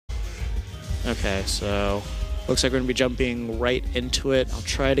Okay, so looks like we're gonna be jumping right into it. I'll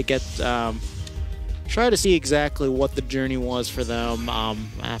try to get try to see exactly what the journey was for them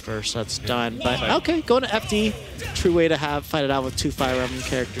after that's done. But okay, going to FD, true way to fight it out with 2 Fire Emblem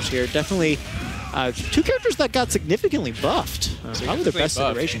characters here. Definitely 2 characters that got significantly buffed. Probably the best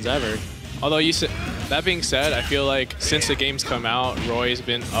iterations ever. Although that being said, I feel like since the game's come out, Roy's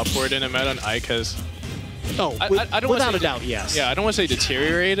been upward in a meta, and Ike has. Oh, I don't without a doubt, yes. Yeah, I don't want to say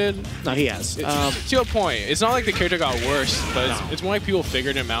deteriorated. No, he has. To a point. It's not like the character got worse, but it's more like people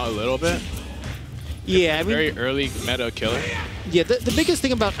figured him out a little bit. Yeah, I mean, very early meta killer. Yeah, the biggest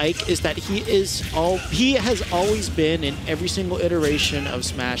thing about Ike is that he has always been in every single iteration of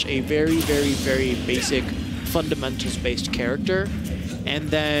Smash a very, very, very basic fundamentals-based character. And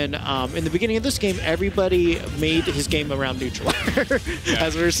then in the beginning of this game, everybody made his game around neutral,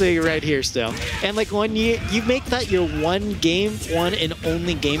 as we're seeing right here still. And like when you make that your one and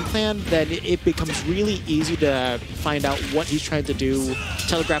only game plan, then it becomes really easy to find out what he's trying to do,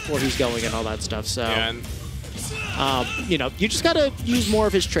 telegraph where he's going, and all that stuff. So. Yeah, you know, you just gotta use more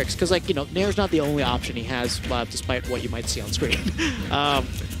of his tricks, because, like, you know, Nair's not the only option he has, despite what you might see on screen.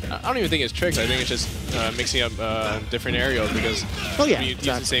 I don't even think it's tricks. I think it's just mixing up different aerials, because you use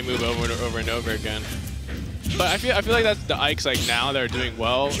the same move over and over again. But I feel like that's the Ikes like now that are doing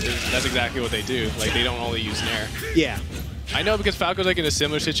well. That's exactly what they do. Like, they don't only use Nair. Yeah. I know, because Falco's like in a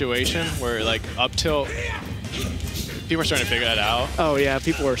similar situation where like up tilt. People are starting to figure that out. Oh yeah,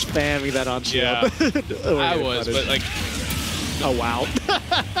 people were spamming that on shield. Yeah, I was, but like... Oh wow.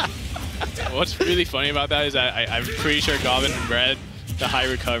 What's really funny about that is that I'm pretty sure Goblin read the high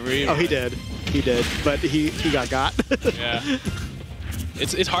recovery. Oh, he did. He did, but he got. Yeah.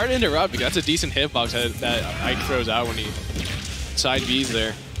 It's hard to interrupt, because that's a decent hitbox that Ike throws out when he side B's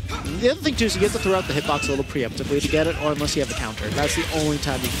there. The other thing too is you have to throw out the hitbox a little preemptively to get it, or unless you have a counter. That's the only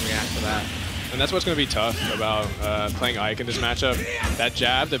time you can react to that. And that's what's going to be tough about playing Ike in this matchup. That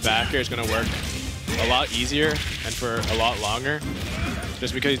jab, the back air, is going to work a lot easier and for a lot longer,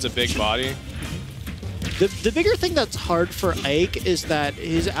 just because he's a big body. The bigger thing that's hard for Ike is that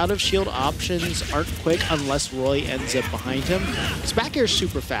his out-of-shield options aren't quick unless Roy ends up behind him. His back air is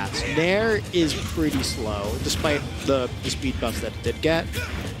super fast. Nair is pretty slow, despite the speed buffs that it did get.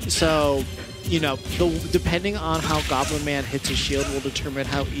 So, you know, depending on how Goblin Man hits his shield will determine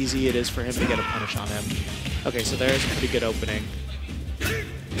how easy it is for him to get a punish on him. Okay, so there's a pretty good opening.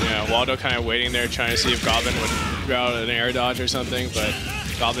 Yeah, Waldo kind of waiting there, trying to see if Goblin would throw out an air dodge or something, but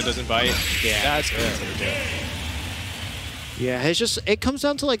Goblin doesn't bite. Yeah, that's good. Yeah, it comes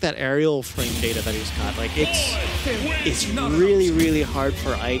down to like that aerial frame data that he's got. Like it's really, really hard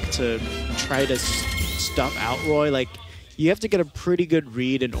for Ike to try to stuff out Roy. Like, you have to get a pretty good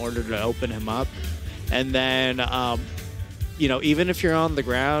read in order to open him up. And then, you know, even if you're on the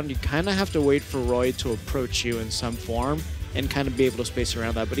ground, you kind of have to wait for Roy to approach you in some form and kind of be able to space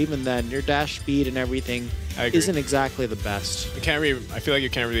around that. But even then, your dash speed and everything isn't exactly the best. I feel like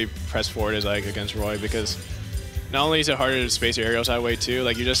you can't really press forward as like against Roy, because not only is it harder to space your aerials that way too,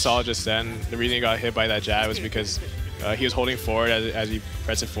 like you just saw just then, the reason he got hit by that jab was because he was holding forward as he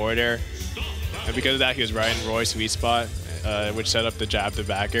pressed it forward air. And because of that, he was right in Roy's sweet spot, which set up the jab to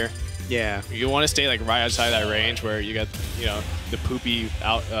back air. Yeah. You want to stay like right outside that range where you get, you know, the poopy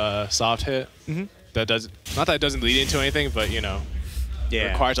out soft hit. Mm-hmm. That not that it doesn't lead into anything, but you know,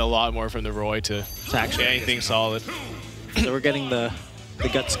 it requires a lot more from the Roy to actually anything solid. So we're getting the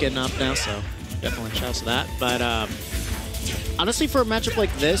gut skin up now, so definitely shouts to that. But honestly, for a matchup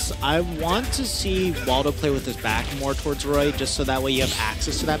like this, I want to see Waldo play with his back more towards Roy, just so that way you have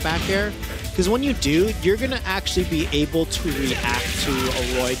access to that back air. Because when you do, you're going to actually be able to react to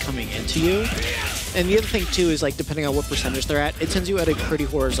a Roy coming into you. And the other thing too is, like, depending on what percentage they're at, it sends you at a pretty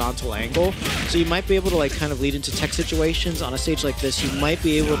horizontal angle. So you might be able to like kind of lead into tech situations on a stage like this. You might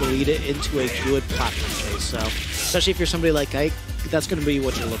be able to lead it into a good platform chase. So especially if you're somebody like Ike, that's going to be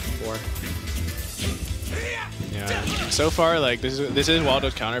what you're looking for. Yeah. So far, like this is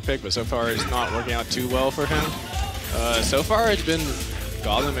Waldo's counter pick, but so far it's not working out too well for him. So far it's been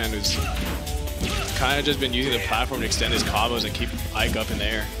Goblin Man who's kind of just been using the platform to extend his combos and keep Ike up in the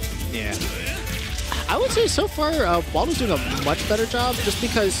air. Yeah. I would say so far, Waldo's doing a much better job, just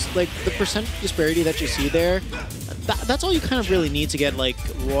because like the percent disparity that you see there, that's all you kind of really need to get like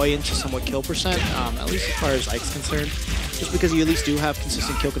Roy into somewhat kill percent, at least as far as Ike's concerned, just because you at least do have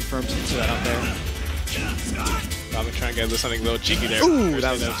consistent kill confirms into that out there. Goblin trying to get something a little cheeky there. Ooh,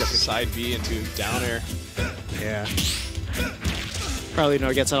 that was definitely side B into down air. Yeah. Probably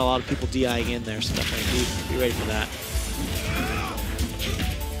gets a lot of people DIing in there, so definitely be ready for that.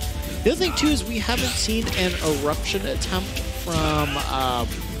 The other thing too is we haven't seen an eruption attempt from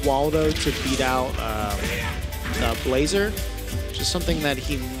Waldo to beat out the Blazer, which is something that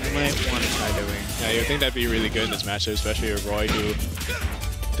he might want to try doing. Yeah, you would think that'd be really good in this matchup, especially with Roy, who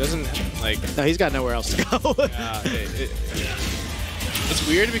doesn't, like... No, he's got nowhere else to go. Yeah, it's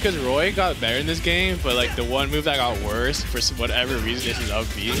weird because Roy got better in this game, but like the one move that got worse for whatever reason is his up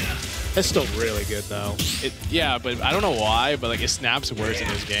B. It's still really good though. Yeah, but I don't know why, but like it snaps worse in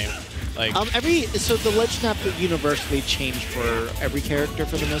this game. Like so the ledge snap universally changed for every character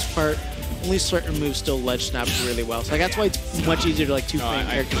for the most part. Only certain moves still ledge snap really well. So like, that's why it's much easier to like two-frame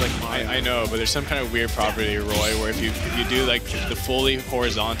characters like Mario. I know, but there's some kind of weird property of Roy where if you do like the fully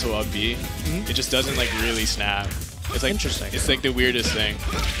horizontal up B, it just doesn't like really snap. It's like interesting. It's like the weirdest thing.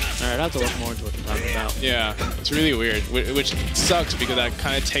 All right, I have to look more into what you're talking about. Yeah, it's really weird, which sucks because that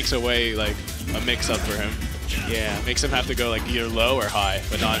kind of takes away like a mix-up for him. Yeah, makes him have to go like either low or high,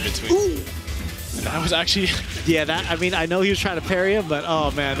 but not in between. Ooh. And that was actually yeah. That I mean, I know he was trying to parry him, but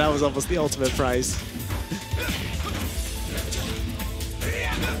oh man, that was almost the ultimate prize.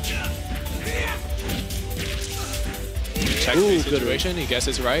 Check the situation. He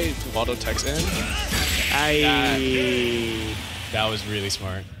guesses right. Waldo techs in. That was really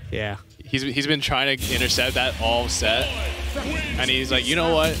smart. Yeah. He's been trying to intercept that all set, and he's like, you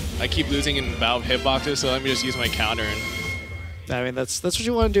know what? I keep losing in Valve hitboxes, so let me just use my counter. And I mean, that's what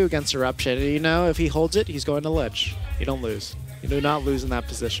you want to do against Eruption. And, you know, if he holds it, he's going to ledge. You don't lose. You do not lose in that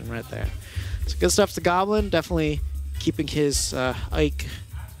position right there. So good stuff to Goblin. Definitely keeping his Ike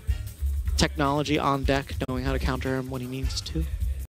technology on deck, knowing how to counter him when he needs to.